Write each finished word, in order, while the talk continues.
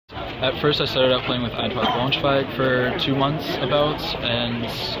At first I started out playing with IFX Braunschweig for 2 months about, and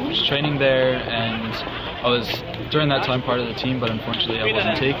was training there, and I was during that time part of the team, but unfortunately I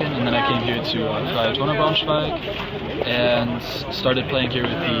wasn't taken, and then I came here to Freie Braunschweig and started playing here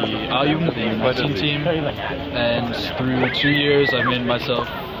with the A-Jugend, the U19 team, and through 2 years I've made myself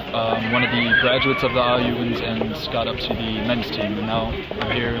one of the graduates of the A-Jugend and got up to the men's team, and now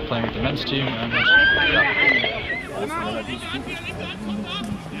I'm here playing with the men's team, and yeah.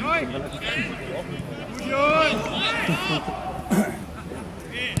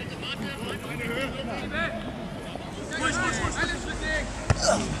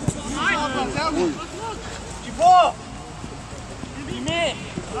 Shiposh!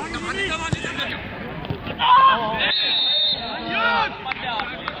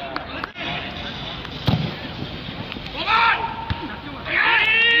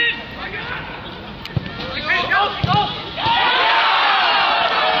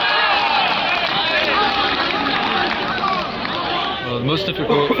 Well, the most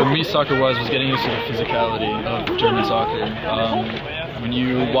difficult for me soccer-wise was getting used to the physicality of German soccer. When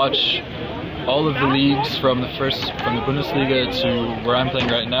you watch all of the leagues from the Bundesliga to where I'm playing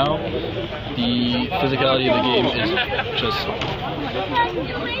right now, the physicality of the game is just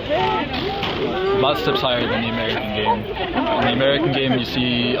a lot of steps higher than the American game. In the American game you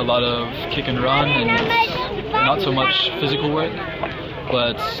see a lot of kick and run and not so much physical work,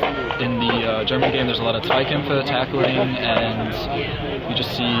 but in the German game there's a lot of Zweikämpfe, tackling, and you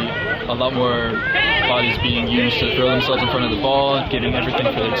just see a lot more bodies being used to throw themselves in front of the ball, giving everything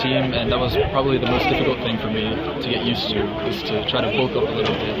for their team, and that was probably the most difficult thing for me to get used to, is to try to bulk up a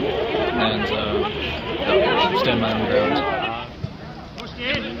little bit and stand my own ground.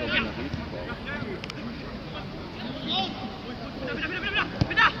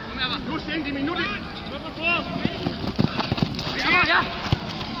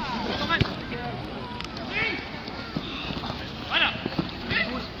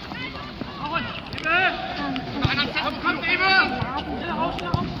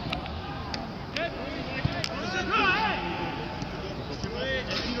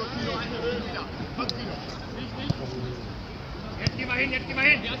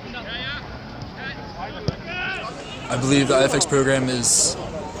 I believe the IFX program is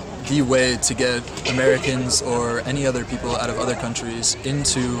the way to get Americans or any other people out of other countries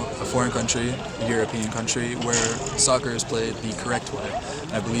into a foreign country, a European country, where soccer is played the correct way.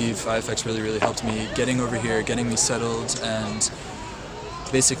 I believe IFX really helped me getting over here, getting me settled, and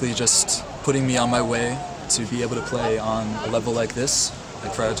basically just putting me on my way to be able to play on a level like this,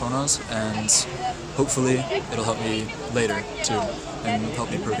 like Freie, and hopefully it'll help me later too, and help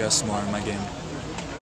me progress more in my game.